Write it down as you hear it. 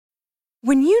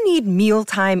When you need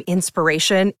mealtime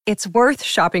inspiration, it's worth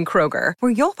shopping Kroger,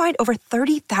 where you'll find over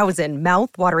 30,000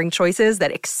 mouth-watering choices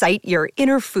that excite your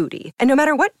inner foodie. And no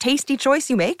matter what tasty choice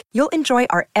you make, you'll enjoy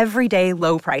our everyday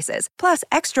low prices, plus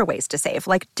extra ways to save,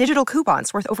 like digital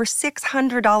coupons worth over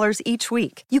 $600 each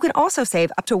week. You can also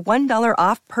save up to $1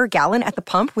 off per gallon at the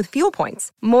pump with fuel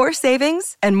points. More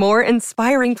savings and more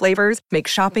inspiring flavors make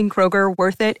shopping Kroger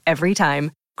worth it every time.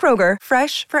 Kroger,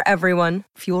 fresh for everyone.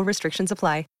 Fuel restrictions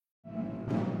apply.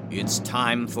 It's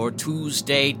time for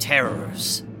Tuesday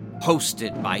Terrors,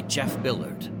 hosted by Jeff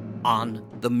Billard on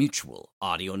the Mutual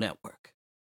Audio Network.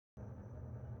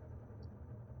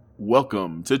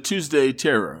 Welcome to Tuesday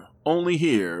Terror, only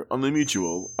here on the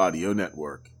Mutual Audio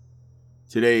Network.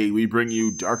 Today we bring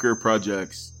you Darker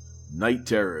Projects, Night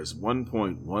Terrors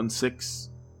 1.16,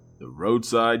 The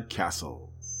Roadside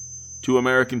Castle. Two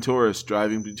American tourists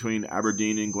driving between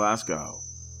Aberdeen and Glasgow,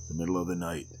 the middle of the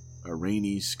night, a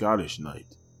rainy Scottish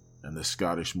night, and the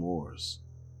Scottish moors.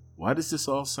 Why does this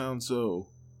all sound so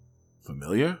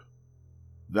familiar?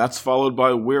 That's followed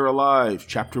by We're Alive,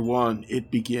 Chapter 1, It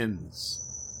Begins.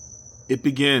 It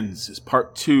Begins is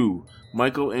Part 2.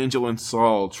 Michael, Angel, and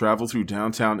Saul travel through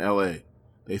downtown LA.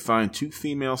 They find two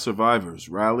female survivors,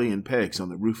 Riley and Pegs, on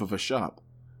the roof of a shop,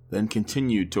 then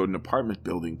continue toward an apartment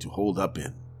building to hold up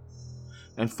in.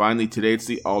 And finally, today it's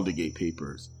the Aldergate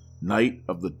Papers, Night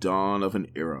of the Dawn of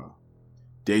an Era.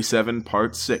 Day 7,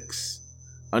 Part 6.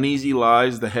 Uneasy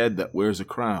lies the head that wears a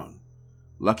crown.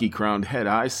 Lucky crowned head,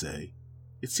 I say.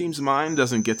 It seems mine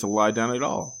doesn't get to lie down at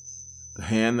all. The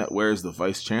hand that wears the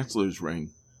Vice-Chancellor's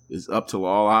ring is up till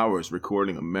all hours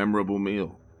recording a memorable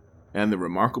meal, and the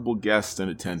remarkable guests in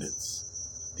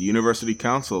attendance. The University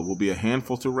Council will be a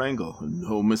handful to wrangle,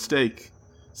 no mistake.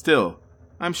 Still,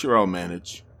 I'm sure I'll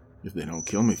manage, if they don't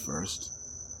kill me first,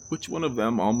 which one of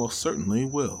them almost certainly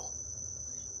will.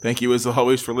 Thank you as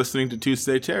always for listening to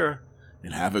Tuesday Terror,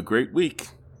 and have a great week.